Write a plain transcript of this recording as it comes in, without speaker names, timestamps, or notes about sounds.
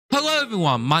Hello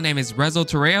everyone, my name is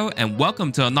Rezalturio and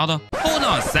welcome to another... Hold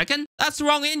on a second, that's the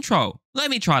wrong intro.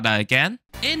 Let me try that again.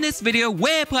 In this video,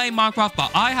 we're playing Minecraft,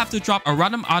 but I have to drop a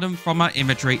random item from my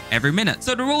inventory every minute.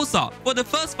 So the rules are, for the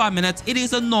first 5 minutes, it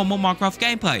is a normal Minecraft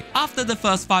gameplay. After the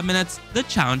first 5 minutes, the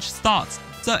challenge starts.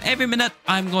 So every minute,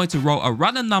 I'm going to roll a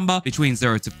random number between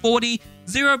 0 to 40,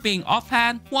 0 being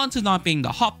offhand, 1 to 9 being the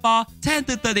hotbar, 10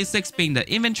 to 36 being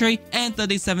the inventory, and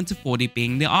 37 to 40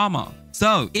 being the armor.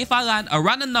 So, if I land a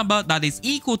random number that is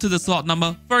equal to the slot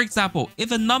number, for example,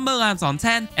 if a number lands on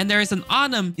 10 and there is an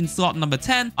item in slot number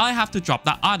 10, I have to drop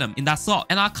that item in that slot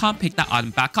and I can't pick that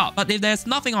item back up. But if there's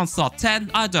nothing on slot 10,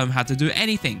 I don't have to do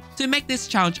anything. To make this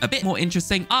challenge a bit more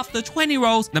interesting, after 20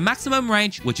 rolls, the maximum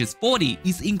range, which is 40,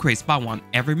 is increased by 1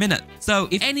 every minute. So,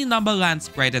 if any number lands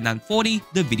greater than 40,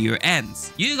 the video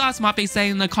ends. You guys might be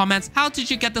saying in the comments, how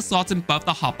did you get the slots in both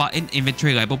the hotbar and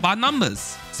inventory labeled by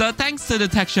numbers? So thanks to the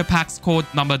texture packs called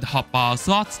numbered hotbar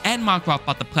slots and Minecraft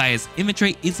but the player's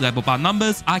inventory is labeled by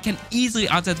numbers, I can easily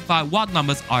identify what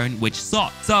numbers are in which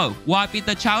slot. So, will I beat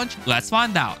the challenge? Let's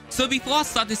find out. So before I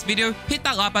start this video, hit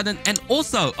that like button, and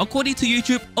also, according to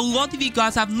YouTube, a lot of you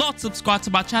guys have not subscribed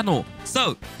to my channel.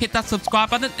 So, hit that subscribe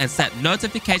button and set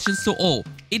notifications to all.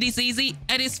 It is easy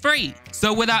and it's free.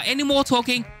 So without any more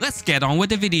talking, let's get on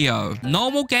with the video.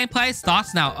 Normal gameplay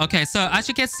starts now. Okay, so as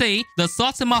you can see, the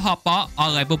slots in my hotbar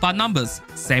are labeled by numbers.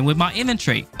 Same with my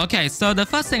inventory. Okay, so the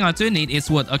first thing I do need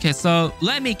is wood. Okay, so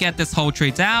let me get this whole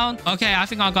tree down. Okay, I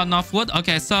think I got enough wood.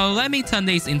 Okay, so let me turn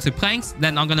these into planks.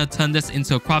 Then I'm gonna turn this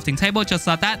into a crafting table just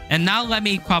like that. And now let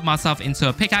me craft myself into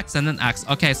a pickaxe and an axe.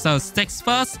 Okay, so sticks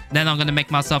first. Then I'm gonna make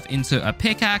myself into a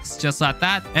pickaxe just like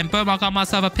that. And boom, I got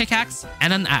myself a pickaxe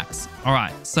and an axe.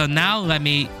 Alright, so now let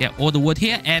me get all the wood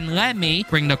here and let me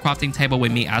bring the crafting table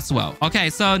with me as well. Okay,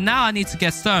 so now I need to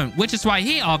get stone, which is right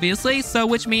here obviously, so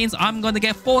which means I'm going to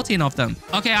get 14 of them.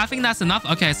 Okay, I think that's enough.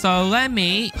 Okay, so let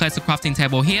me place the crafting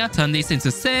table here, turn these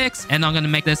into 6, and I'm going to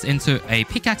make this into a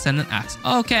pickaxe and an axe.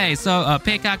 Okay, so a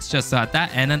pickaxe just like that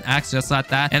and an axe just like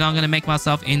that, and I'm going to make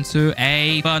myself into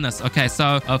a furnace. Okay,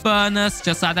 so a furnace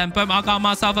just like that, boom, I got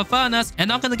myself a furnace,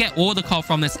 and I'm going to get all the coal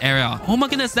from this area. Oh my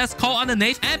goodness, there's coal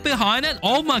underneath and behind it.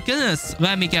 Oh my goodness,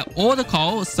 let me get all the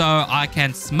coal so I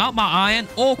can smelt my iron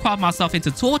or craft myself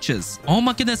into torches. Oh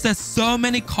my goodness, there's so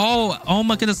many coal. Oh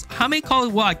my goodness, how many coal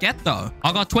will I get though?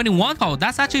 I got 21 coal.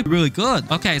 That's actually really good.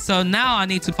 Okay, so now I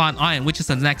need to find iron, which is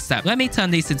the next step. Let me turn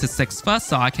these into sticks first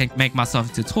so I can make myself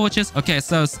into torches. Okay,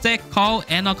 so stick, coal,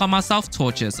 and I got myself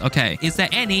torches. Okay, is there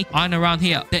any iron around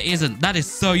here? There isn't. That is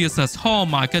so useless. Oh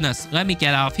my goodness, let me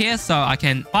get out of here so I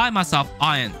can buy myself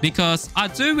iron because I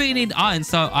do really need iron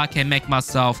so I can make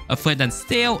myself a flint and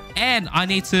steel, and I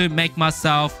need to make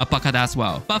myself a bucket as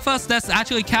well. But first, let's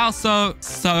actually cow so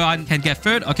I can get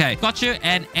food. Okay, got you.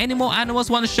 And any more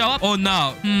animals want to show up or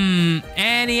no?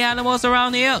 Any animals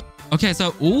around here? Okay,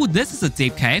 so, ooh, this is a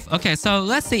deep cave. Okay, so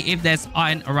let's see if there's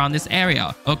iron around this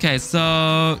area. Okay,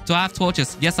 so do I have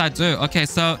torches? Yes, I do. Okay,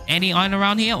 so any iron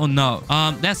around here or no?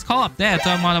 There's coal up there.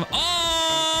 Don't mind them.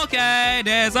 Oh, okay,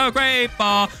 there's a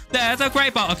creeper. There's a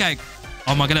creeper. Okay.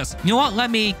 Oh my goodness. You know what?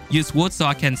 Let me use wood so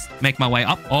I can make my way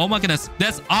up. Oh my goodness.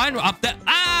 There's iron up there.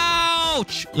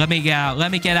 Ouch! Let me get out.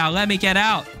 Let me get out. Let me get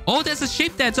out. Oh, there's a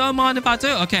sheep there. Don't mind if I do.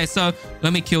 Okay, so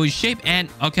let me kill your sheep. And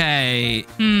okay.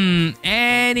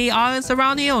 Any islands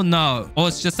around here or no? Or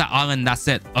it's just that island. That's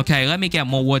it. Okay, let me get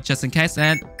more wood just in case.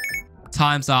 And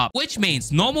time's up. Which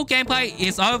means normal gameplay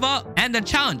is over. And the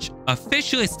challenge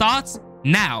officially starts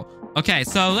now. Okay,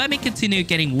 so let me continue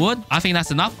getting wood. I think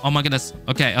that's enough. Oh my goodness.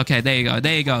 Okay, there you go.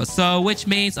 There you go. So, which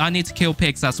means I need to kill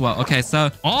pigs as well. Okay, so,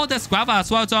 oh, there's gravel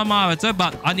as well. Don't mind it,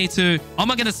 but I need to... Oh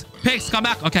my goodness. Pigs, come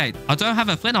back. Okay, I don't have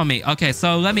a flint on me. Okay,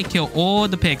 so let me kill all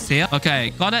the pigs here.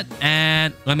 Okay, got it.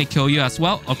 And let me kill you as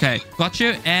well. Okay, got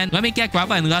you. And let me get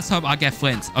gravel and let's hope I get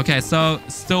flint. Okay, so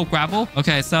still gravel.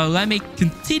 Okay, so let me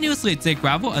continuously dig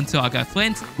gravel until I get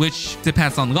flint, which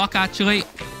depends on luck actually.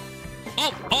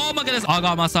 Oh my goodness, I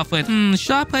got myself flint.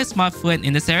 Should I place my flint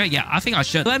in this area? Yeah, I think I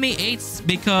should. Let me eat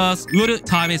because little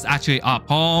time is actually up.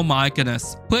 Oh my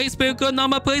goodness. Please be a good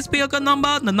number. Please be a good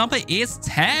number. The number is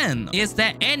 10. Is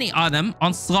there any item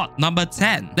on slot number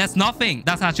 10? There's nothing.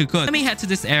 That's actually good. Let me head to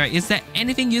this area. Is there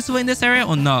anything useful in this area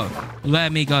or no?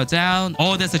 Let me go down.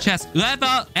 Oh, there's a chest.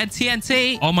 Leather and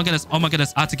TNT. Oh my goodness. Oh my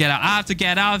goodness. I have to get out. I have to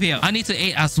get out of here. I need to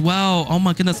eat as well. Oh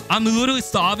my goodness. I'm literally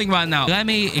starving right now. Let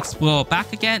me explore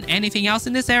back again. Anything else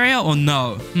in this area or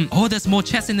no? Oh, there's more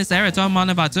chests in this area. Don't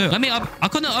mind if I do. I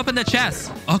couldn't open the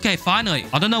chest. Okay, finally.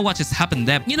 I don't know what just happened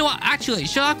there. You know what? Actually,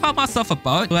 should I craft myself a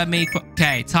boat?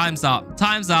 Okay, time's up.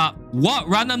 Time's up. what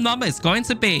random number is going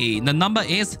to be? The number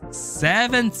is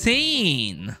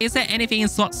 17. Is there anything in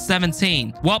slot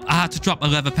 17? Well, I had to drop a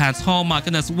leather pants. Oh my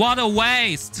goodness, what a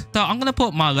waste. So I'm gonna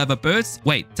put my leather boots.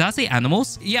 Wait, did I see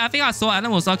animals? Yeah, I think I saw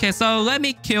animals. Okay, so let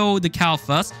me kill the cow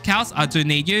first. Cows, I do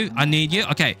need you. I need you.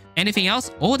 Okay, anything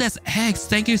else? Oh, there's eggs.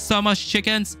 Thank you so much,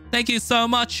 chickens. Thank you so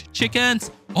much,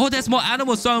 chickens. Oh, there's more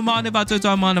animals. Don't mind if I do.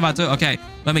 Don't mind if I do. Okay,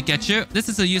 let me get you. This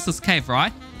is a useless cave,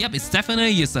 right? Yep, it's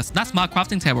definitely useless. That's my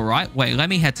crafting table, right? Wait, let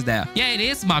me head to there. Yeah, it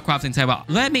is my crafting table.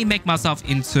 Let me make myself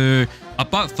into a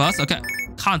boat first. Okay.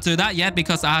 Can't do that yet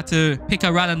because I have to pick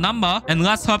a random number and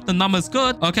let's hope the number's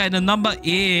good. Okay, the number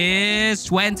is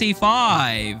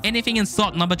 25. Anything in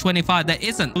slot number 25? There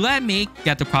isn't. Let me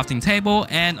get the crafting table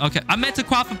and okay, I meant to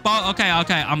craft a boat. Okay,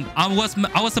 I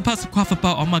was supposed to craft a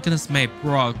boat. Oh my goodness, mate,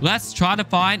 bro. Let's try to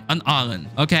find an island.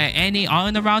 Okay, any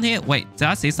island around here? Wait, did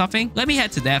I see something? Let me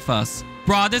head to there first.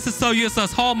 Bro, this is so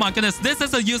useless. Oh my goodness. This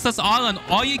is a useless island.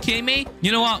 Are you kidding me?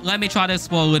 You know what? Let me try to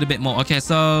explore a little bit more. Okay,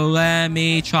 so let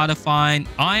me try to find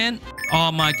iron.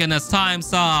 Oh my goodness.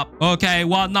 Time's up. Okay,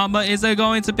 what number is it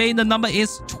going to be? The number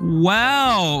is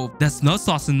 12. There's no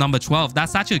slots in number 12.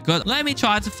 That's actually good. Let me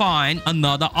try to find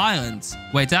another island.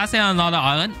 Wait, did I say another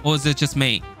island? Or is it just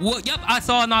me? Well, yep, I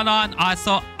saw another island. I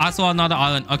saw another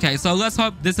island. Okay, so let's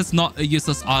hope this is not a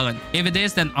useless island. If it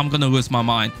is, then I'm gonna lose my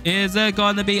mind. Is it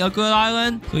gonna be a good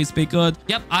island? Please be good.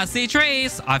 Yep, I see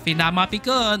trees. I think that might be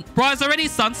good. Bro, it's already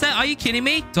sunset. Are you kidding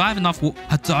me? Do I have enough wool?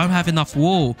 I don't have enough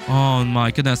wool. Oh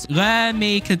my goodness. Let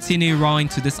me continue rowing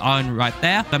to this island right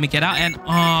there. Let me get out and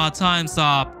time's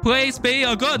up. Please be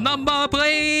a good number,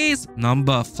 please.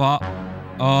 Number 5.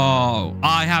 Oh,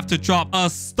 I have to drop a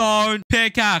stone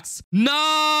pickaxe.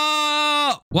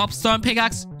 No! Well, stone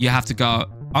pickaxe, you have to go.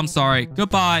 I'm sorry.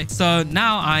 Goodbye. So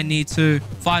now I need to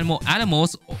find more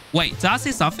animals. Wait, did I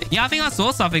see something? Yeah, I think I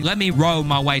saw something. Let me roll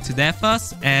my way to there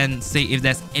first and see if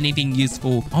there's anything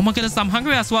useful. Oh my goodness, I'm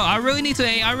hungry as well. I really need to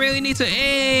eat. I really need to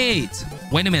eat.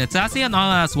 Wait a minute. Did I see an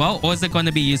island as well? Or is it going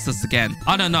to be useless again?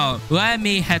 I don't know. Let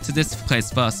me head to this place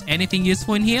first. Anything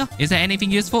useful in here? Is there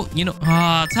anything useful? You know,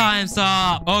 time's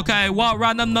up. Okay, what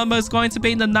random number is going to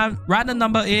be? The random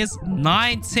number is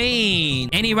 19.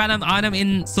 Any random item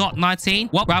in slot 19?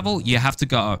 What gravel? You have to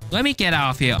go. Let me get out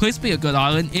of here. Please be a good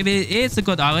island. If it is a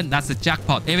good island, that's a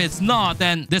jackpot. If it's not,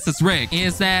 then this is rigged.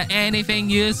 Is there anything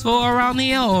useful around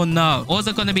here or no? Or is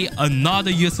it going to be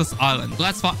another useless island?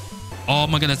 Let's find... Oh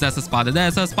my goodness, there's a spider.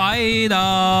 There's a spider.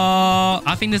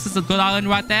 I think this is a good island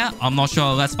right there. I'm not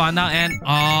sure. Let's find out. And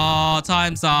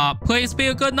time's up. Please be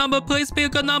a good number. Please be a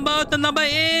good number. The number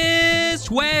is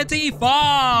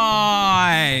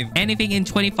 25. Anything in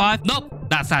 25? Nope.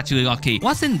 That's actually lucky.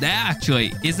 What's in there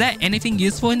actually? Is there anything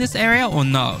useful in this area or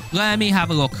no? Let me have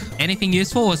a look. Anything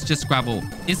useful or it's just gravel?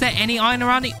 Is there any iron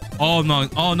around it? Oh no.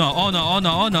 Oh no. Oh no. Oh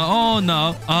no. Oh no. Oh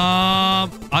no. I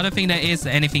don't think there is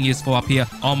anything useful up here.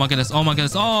 Oh my goodness. Oh my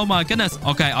goodness. Oh my goodness.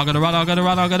 Okay, I gotta run. I gotta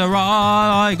run. I gotta run.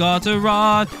 I got to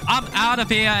run. I'm out of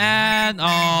here and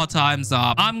time's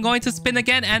up. I'm going to spin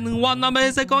again. And what number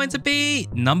is it going to be?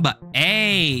 Number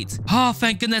 8. Oh,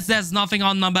 thank goodness there's nothing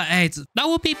on number 8. That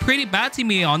would be pretty bad to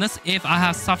be honest if I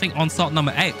have something on slot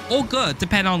number 8. Or good,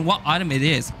 depending on what item it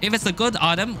is. If it's a good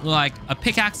item, like a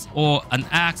pickaxe or an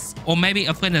axe or maybe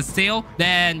a flint and steel,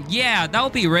 then yeah, that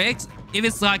would be rigged. If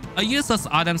it's like a useless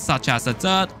item such as a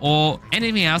dirt or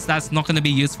anything else that's not going to be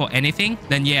used for anything,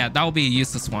 then yeah, that will be a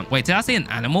useless one. Wait, did I see an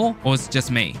animal or it's just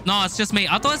me? No, it's just me.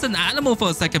 I thought it's an animal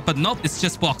for a second, but nope, it's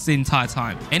just blocks the entire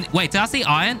time. And wait, did I see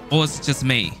iron or it's just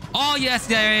me? Oh yes,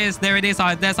 there it is. There it is.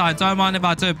 There's iron. Don't mind if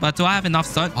I do, but do I have enough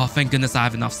stone? Oh, thank goodness I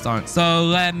have enough stone. So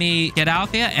let me get out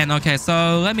of here. And okay,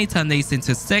 so let me turn these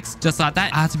into sticks just like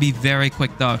that. I have to be very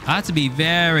quick though. I have to be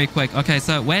very quick. Okay,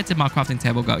 so where did my crafting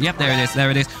table go? Yep, there it is.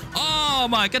 There it is. Oh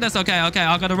my goodness. Okay, I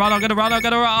gotta run. I gotta run.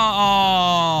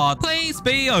 Oh, please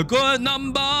be a good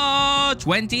number.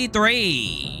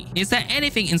 23. Is there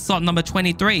anything in slot number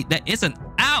 23? There isn't.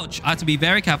 Ouch. I have to be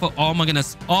very careful. Oh my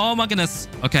goodness. Oh my goodness.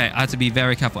 Okay, I have to be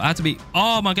very careful. I have to be...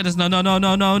 Oh my goodness. No.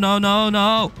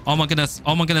 Oh my goodness.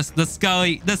 Oh my goodness. The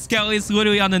skelly is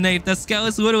literally underneath. The skull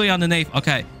is literally underneath.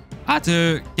 Okay. I have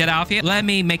to get out of here. Let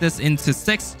me make this into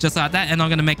sticks just like that. And I'm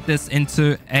going to make this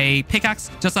into a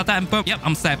pickaxe just like that. And boom. Yep,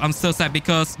 I'm safe. I'm still safe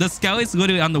because the skelly is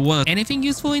literally underwater. Anything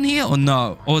useful in here or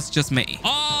no? Or it's just me?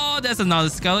 Oh, there's another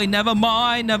skelly. Never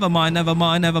mind.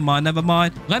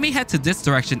 Let me head to this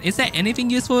direction. Is there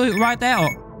anything useful right there? Or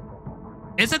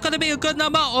is it going to be a good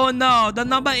number or no? The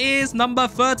number is number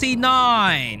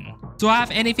 39. Do I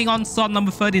have anything on slot number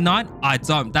 39? I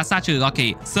don't. That's actually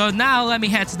lucky. So now let me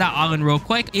head to that island real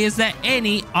quick. Is there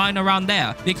any iron around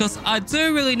there? Because I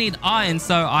do really need iron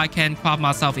so I can craft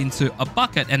myself into a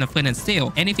bucket and a flint and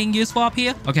steel. Anything useful up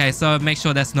here? Okay, so make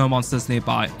sure there's no monsters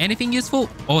nearby. Anything useful?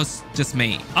 Or it's just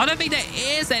me? I don't think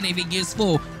there is anything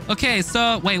useful. Okay,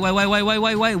 so wait.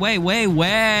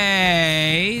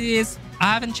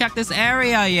 I haven't checked this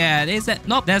area yet. Is it?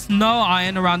 Nope, there's no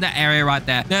iron around that area right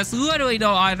there. There's literally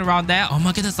no iron around there. Oh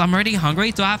my goodness, I'm already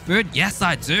hungry. Do I have food? Yes,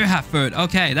 I do have food.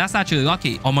 Okay, that's actually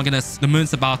lucky. Oh my goodness, the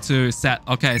moon's about to set.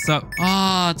 Okay, so,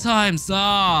 time's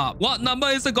up. What number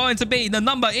is it going to be? The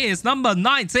number is number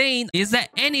 19. Is there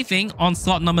anything on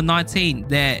slot number 19?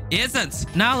 There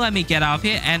isn't. Now let me get out of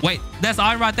here and wait. There's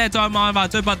iron right there. Don't mind if I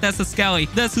do, but there's a skelly.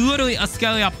 There's literally a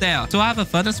skelly up there. Do I have a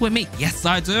furnace with me? Yes,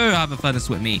 I do have a furnace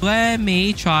with me. Let me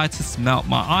try to smelt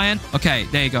my iron. Okay,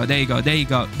 there you go.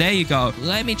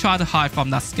 Let me try to hide from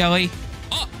that skelly.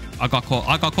 Oh, I got caught.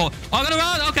 I'm gonna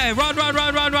run. Okay, run. I'm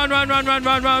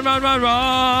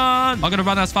gonna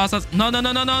run as fast as... No.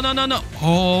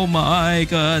 Oh my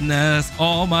goodness.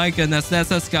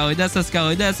 There's a skelly.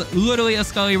 There's literally a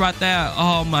skelly right there.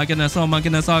 Oh my goodness.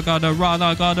 I gotta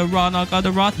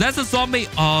run. There's a zombie.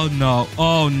 Oh no.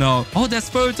 Oh, there's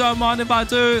food. Don't mind if I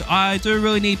do. I do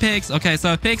really need pigs. Okay,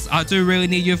 so pigs, I do really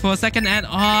need you for a second. And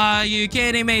are you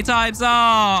kidding me? Time's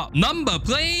up. Number,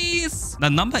 please. The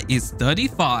number is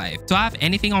 35. Do I have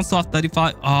anything on slot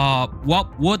 35?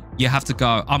 What would you have to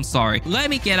go? I'm sorry. Let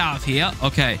me get out of here.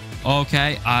 Okay,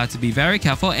 I have to be very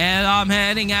careful and I'm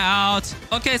heading out.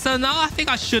 Okay, so now I think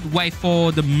I should wait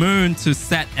for the moon to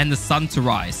set and the sun to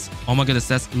rise. Oh my goodness,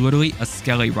 there's literally a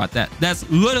skelly right there.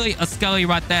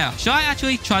 Should I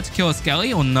actually try to kill a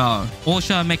skelly or no? Or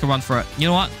should I make a run for it? You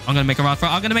know what? I'm gonna make a run for it.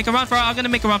 I'm gonna make a run for it. Oh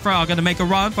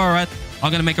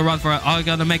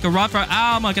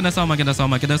my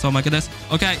goodness.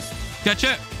 Okay,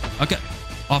 gotcha. Okay.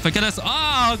 Oh, for goodness.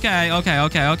 Oh, okay. Oh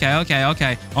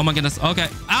my goodness. Okay.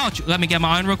 Ouch. Let me get my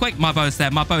iron real quick. My bow's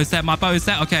set.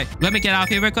 Okay. Let me get out of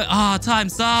here real quick.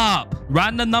 Time's up.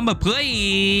 Random number,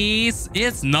 please.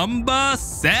 It's number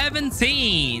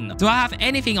 17. Do I have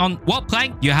anything on what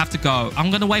plank? You have to go.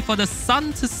 I'm gonna wait for the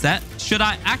sun to set. Should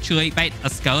I actually bait a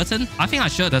skeleton? I think I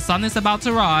should. The sun is about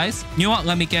to rise. You know what?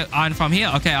 Let me get iron from here.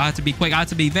 Okay, I have to be quick. I have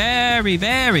to be very,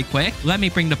 very quick. Let me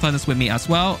bring the furnace with me as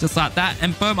well. Just like that.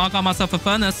 And boom, I got myself a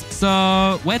furnace.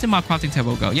 So where did my crafting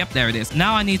table go? Yep, there it is.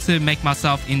 Now I need to make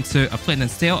myself into a flint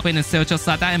and steel just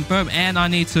like that, and boom. And I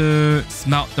need to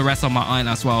smelt the rest of my iron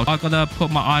as well. I gotta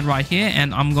put my iron right here,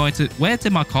 and I'm going to... Where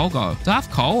did my coal go? Do I have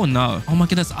coal or no? Oh my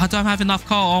goodness, I don't have enough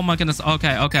coal. Oh my goodness.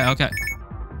 Okay.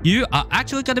 You are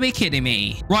actually going to be kidding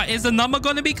me. Right, is the number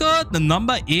going to be good? The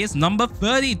number is number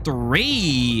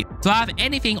 33. Do I have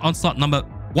anything on slot number...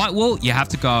 White wool, you have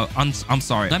to go. I'm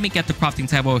sorry. Let me get the crafting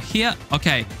table here.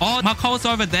 Okay. Oh, my coal's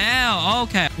over there.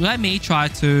 Okay. Let me try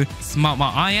to smelt my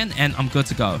iron and I'm good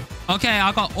to go. Okay,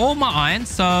 I got all my iron,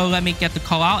 so let me get the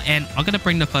coal out and I'm gonna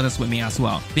bring the furnace with me as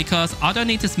well because I don't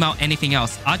need to smelt anything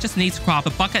else. I just need to craft a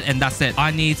bucket and that's it.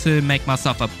 I need to make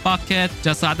myself a bucket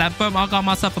just like that. Boom, I got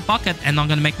myself a bucket and I'm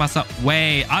gonna make myself...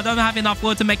 Wait, I don't have enough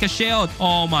wood to make a shield.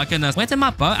 Oh my goodness. Where did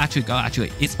my bow actually go?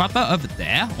 Is my bow over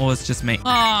there or it's just me?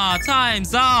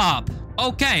 Time's up.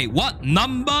 Okay, what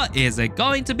number is it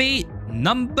going to be?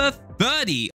 Number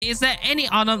 30. Is there any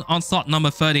iron on slot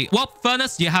number 30? What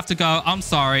furnace? You have to go. I'm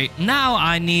sorry. Now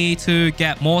I need to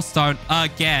get more stone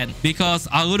again because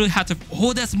I literally had to...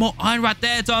 Oh, there's more iron right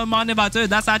there. Don't mind if I do.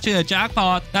 That's actually a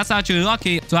jackpot. That's actually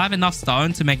lucky. Do I have enough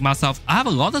stone to make myself... I have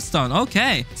a lot of stone.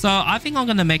 Okay. So I think I'm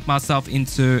going to make myself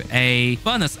into a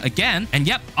furnace again. And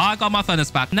yep, I got my furnace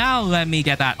back. Now let me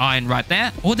get that iron right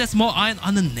there. Oh, there's more iron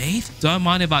underneath. Don't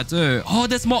mind if I do. Oh,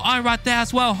 there's more iron right there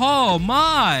as well. Oh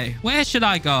my. Where should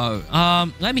I go?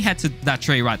 Let me head to that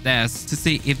tree right there to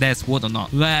see if there's wood or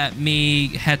not. Let me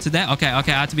head to there. Okay, I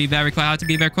have to be very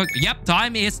quick. Yep,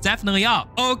 time is definitely up.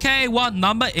 Okay, what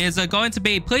number is it going to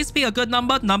be? Please be a good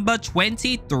number. Number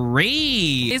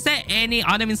 23. Is there any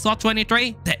item in slot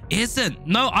 23? There isn't.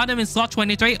 No item in slot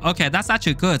 23. Okay, that's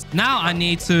actually good. Now I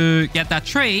need to get that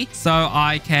tree so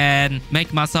I can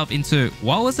make myself into...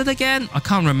 What was it again? I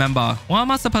can't remember. What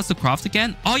am I supposed to craft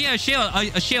again? Oh yeah, a shield.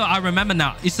 A shield. I remember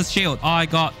now. It's a shield. I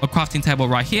got a crafting table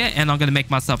right here and I'm gonna make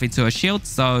myself into a shield.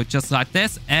 So just like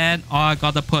this, and I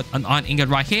gotta put an iron ingot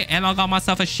right here and I got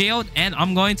myself a shield and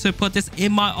I'm going to put this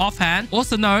in my offhand,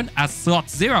 also known as slot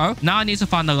 0. Now I need to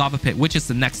find the lava pit, which is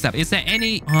the next step. Is there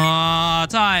any...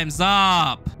 time's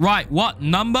up. Right, what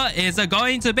number is it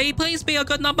going to be? Please be a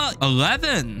good number.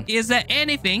 11. Is there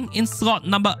anything in slot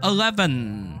number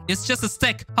 11? It's just a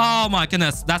stick. Oh my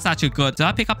goodness. That's actually good. Did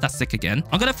I pick up that stick again?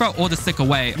 I'm gonna throw all the stick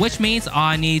away, which means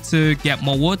I need to get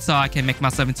more wood so I can make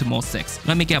myself into more sticks.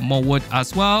 Let me get more wood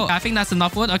as well. I think that's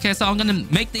enough wood. Okay, so I'm gonna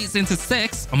make these into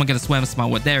sticks. Oh my goodness, where's my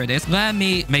wood? There it is. Let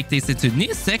me make these into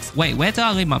new sticks. Wait, where did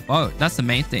I leave my boat? That's the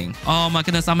main thing. Oh my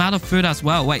goodness, I'm out of food as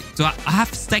well. Wait, do I have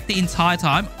to stack the entire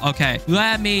time? Okay,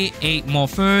 let me eat more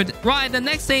food. Right, the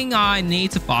next thing I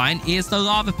need to find is the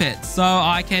lava pit so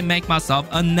I can make myself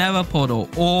a nether portal.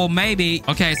 Or maybe,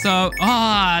 okay, so,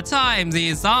 time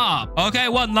is up. Okay,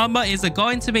 what number is it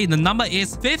going to be? The number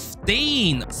is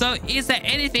 15. So is there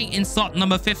anything in slot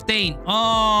number 15?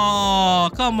 Oh,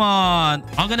 come on.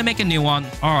 I'm gonna make a new one.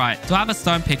 All right, do I have a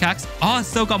stone pickaxe? Oh, I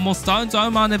still got more stone.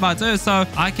 Don't mind if I do. So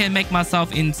I can make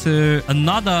myself into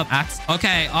another axe.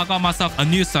 Okay, I got myself a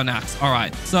new stone axe. All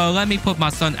right, so let me put my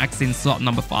stone axe in slot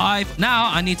number 5. Now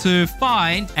I need to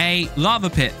find a lava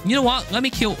pit. You know what? Let me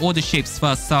kill all the sheep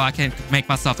first so I can make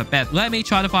myself a bed. Let me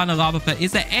try to find a lava pit.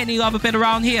 Is there any lava pit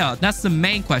around here? That's the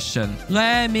main question.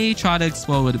 Let me try to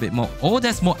explore a little bit more. Oh,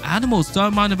 there's more animals.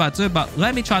 Don't mind if I do, but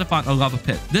let me try to find a lava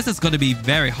pit. This is going to be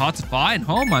very hard to find.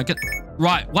 Oh my god.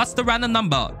 Right, what's the random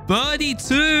number?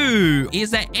 32.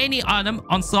 Is there any item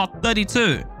on slot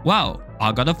 32? Well,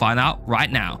 I gotta find out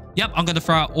right now. Yep, I'm gonna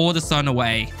throw out all the stone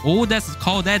away. Oh, there's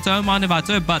coal there. Don't mind if I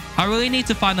do, but I really need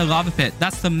to find a lava pit.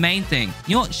 That's the main thing.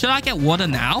 You know what? Should I get water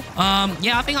now?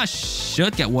 Yeah, I think I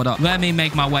should get water. Let me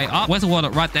make my way up. Where's the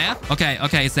water? Right there? Okay,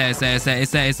 it's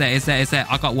there.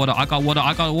 I got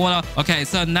water. Okay,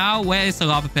 so now where is the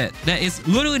lava pit? There is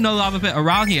literally no lava pit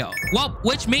around here. Well,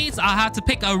 which means I have to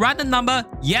pick a random number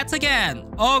yet again.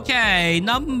 Okay,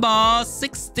 number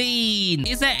 16.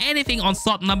 Is there anything on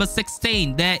slot number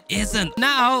 16? There isn't.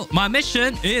 Now, my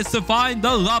mission is to find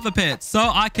the lava pit so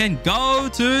I can go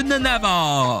to the nether.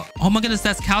 Oh my goodness,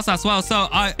 there's cows as well. So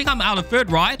I think I'm out of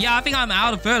food, right? Yeah, I think I'm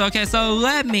out of food. Okay, so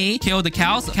let me kill the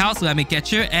cows. Cows, let me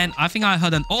get you. And I think I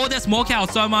heard an... Oh, there's more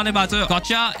cows. Don't mind if I do.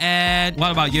 Gotcha. And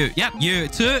what about you? Yep, you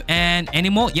too. And any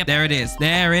more? Yep, there it is.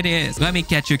 There it is. Let me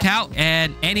get you, cow.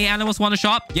 And any animals want to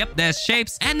shop? Yep, there's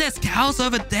shapes. And there's cows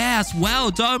over there as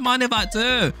well. Don't mind if I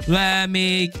do. Let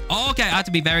me... Okay, I have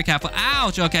to be very careful.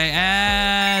 Ouch. Okay,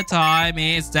 and time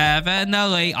is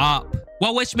definitely up.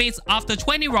 Well, which means after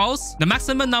 20 rolls, the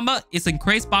maximum number is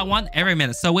increased by 1 every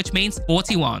minute. So which means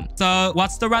 41. So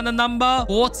what's the random number?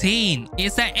 14.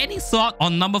 Is there any slot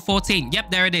on number 14? Yep,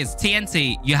 there it is.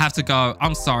 TNT. You have to go.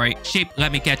 I'm sorry. Sheep,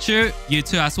 let me get you. You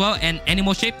too as well. And any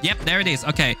more sheep? Yep, there it is.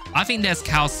 Okay, I think there's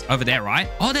cows over there, right?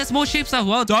 Oh, there's more sheep as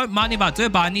well. Don't mind if I do,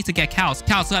 but I need to get cows.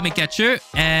 Cows, let me get you.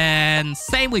 And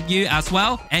same with you as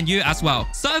well. And you as well.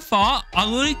 So far, I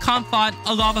really can't find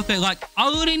a lava pit. Like, I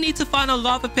really need to find a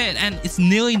lava pit. And it's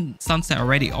nearly sunset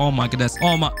already. Oh my goodness.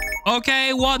 Oh my...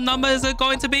 Okay, what number is it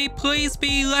going to be? Please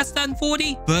be less than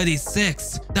 40.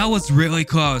 36. That was really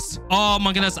close. Oh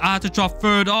my goodness, I had to drop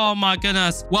food. Oh my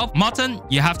goodness. Well, mutton,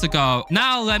 you have to go.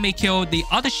 Now let me kill the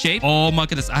other sheep. Oh my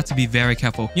goodness, I have to be very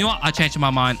careful. You know what? I changed my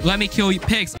mind. Let me kill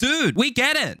pigs. Dude, we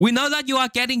get it. We know that you are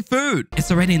getting food.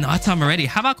 It's already nighttime already.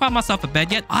 Have I craft myself a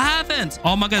bed yet? I haven't.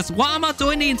 Oh my goodness, what am I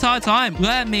doing the entire time?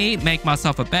 Let me make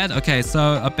myself a bed. Okay,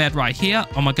 so a bed right here.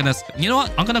 Oh my goodness. You know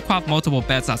what? I'm gonna craft multiple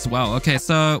beds as well. Okay,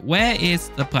 so where is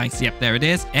the planks? Yep, there it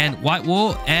is. And white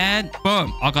wool, and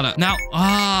boom, I got it. Now,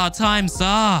 time's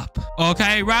up.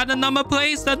 Okay, random number,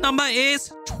 please. The number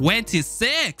is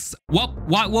 26. Well,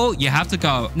 white wool, you have to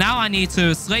go. Now I need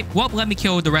to sleep. Well, let me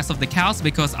kill the rest of the cows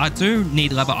because I do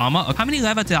need leather armor. How many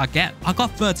leather did I get? I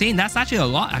got 13. That's actually a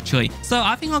lot, actually. So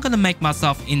I think I'm gonna make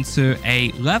myself into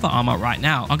a leather armor right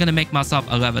now. I'm gonna make myself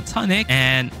a leather tunic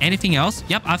and anything else.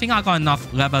 Yep, I think I got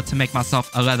enough leather to make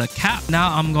myself a leather cap.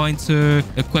 Now I'm going to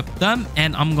equip them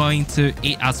and I'm going to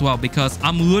eat as well because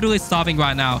I'm literally starving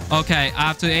right now. Okay, I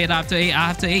have to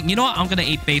eat. You know what? I'm gonna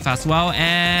eat beef as well.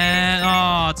 And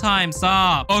time's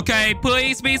up. Okay,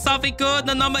 please be something good.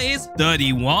 The number is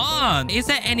 31. Is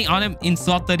there any item in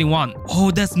slot 31?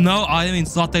 Oh, there's no item in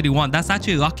slot 31. That's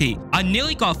actually lucky. I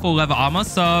nearly got full leather armor,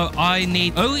 so I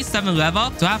need only 7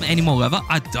 leather. Do I have any more leather?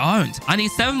 I don't. I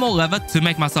need 7 more leather to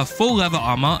make myself full leather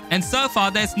armor. And so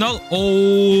far, there's no...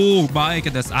 Oh my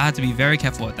goodness. I had to be very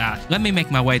careful with that. Let me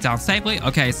make my way down safely.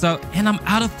 Okay, so... And I'm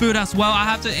out of food as well. I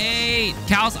have to eat.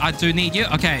 Cows, I do need you.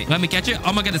 Okay, let me get you.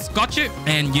 Oh my goodness, got you.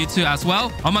 And you too as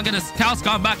well. Oh my goodness, cows,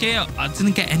 come back here. I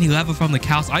didn't get any leather from the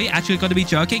cows. Are you actually going to be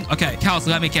joking? Okay, cows,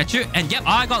 let me get you. And yep,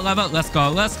 I got leather. Let's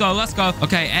go.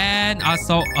 Okay, and I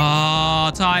saw...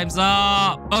 time's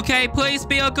up. Okay, please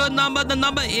be a good number. The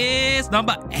number is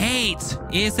number 8.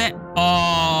 Is it?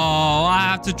 Oh, I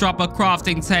have to drop a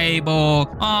crafting table.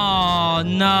 Oh,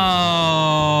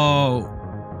 no.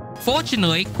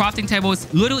 Fortunately, crafting table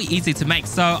is literally easy to make.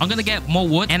 So I'm gonna get more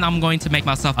wood and I'm going to make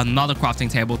myself another crafting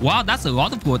table. Wow, that's a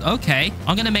lot of wood. Okay,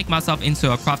 I'm gonna make myself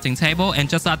into a crafting table, and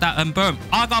just like that, and boom,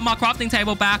 I got my crafting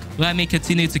table back. Let me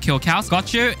continue to kill cows.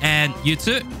 Got you, and you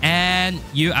too, and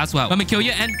you as well. Let me kill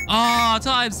you, and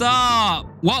time's up.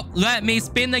 Well, let me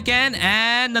spin again,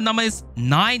 and the number is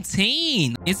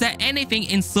 19. Is there anything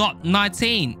in slot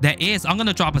 19? There is. I'm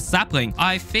gonna drop a sapling.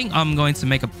 I think I'm going to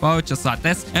make a boat just like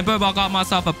this, and boom, I got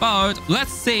myself a boat.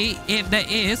 Let's see if there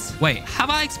is. Wait,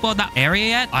 have I explored that area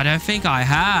yet? I don't think I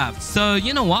have. So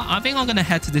you know what? I think I'm gonna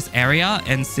head to this area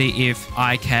and see if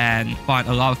I can find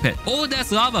a lava pit. Oh,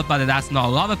 there's lava, but that's not a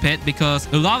lava pit, because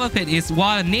the lava pit is what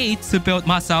I need to build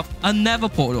myself a nether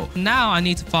portal. Now I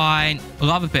need to find a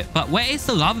lava pit. But where is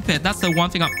the lava pit? That's the one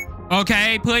thing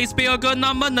Okay, please be a good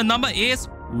number. The number is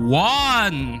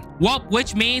 1. Well,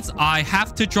 which means I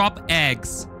have to drop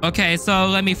eggs. Okay, so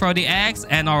let me throw the eggs,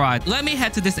 and all right, let me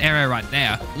head to this area right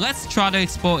there. Let's try to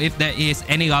explore if there is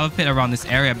any lava pit around this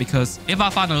area, because if I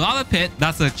find a lava pit,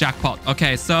 that's a jackpot.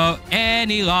 Okay, so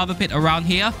any lava pit around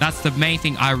here, that's the main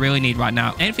thing I really need right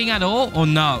now. Anything at all or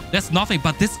no? There's nothing,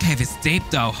 but this cave is deep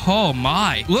though. Oh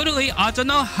my. Literally, I don't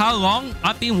know how long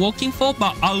I've been walking for,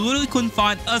 but I literally couldn't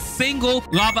find a single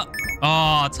lava.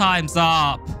 Oh, time's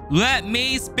up. Let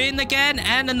me spin again,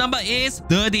 and the number is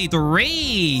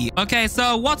 33. Okay,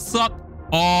 so what's slot?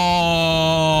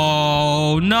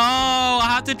 Oh, no. I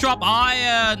have to drop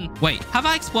iron. Wait, have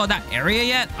I explored that area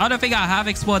yet? I don't think I have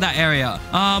explored that area.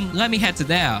 Let me head to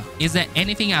there. Is there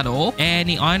anything at all?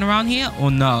 Any iron around here or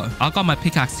no? I got my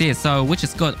pickaxe here, so which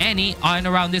is good. Any iron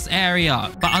around this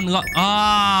area? But unlock.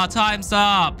 Time's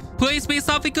up. Please be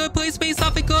something good. Please be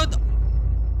something good.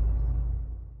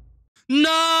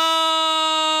 No!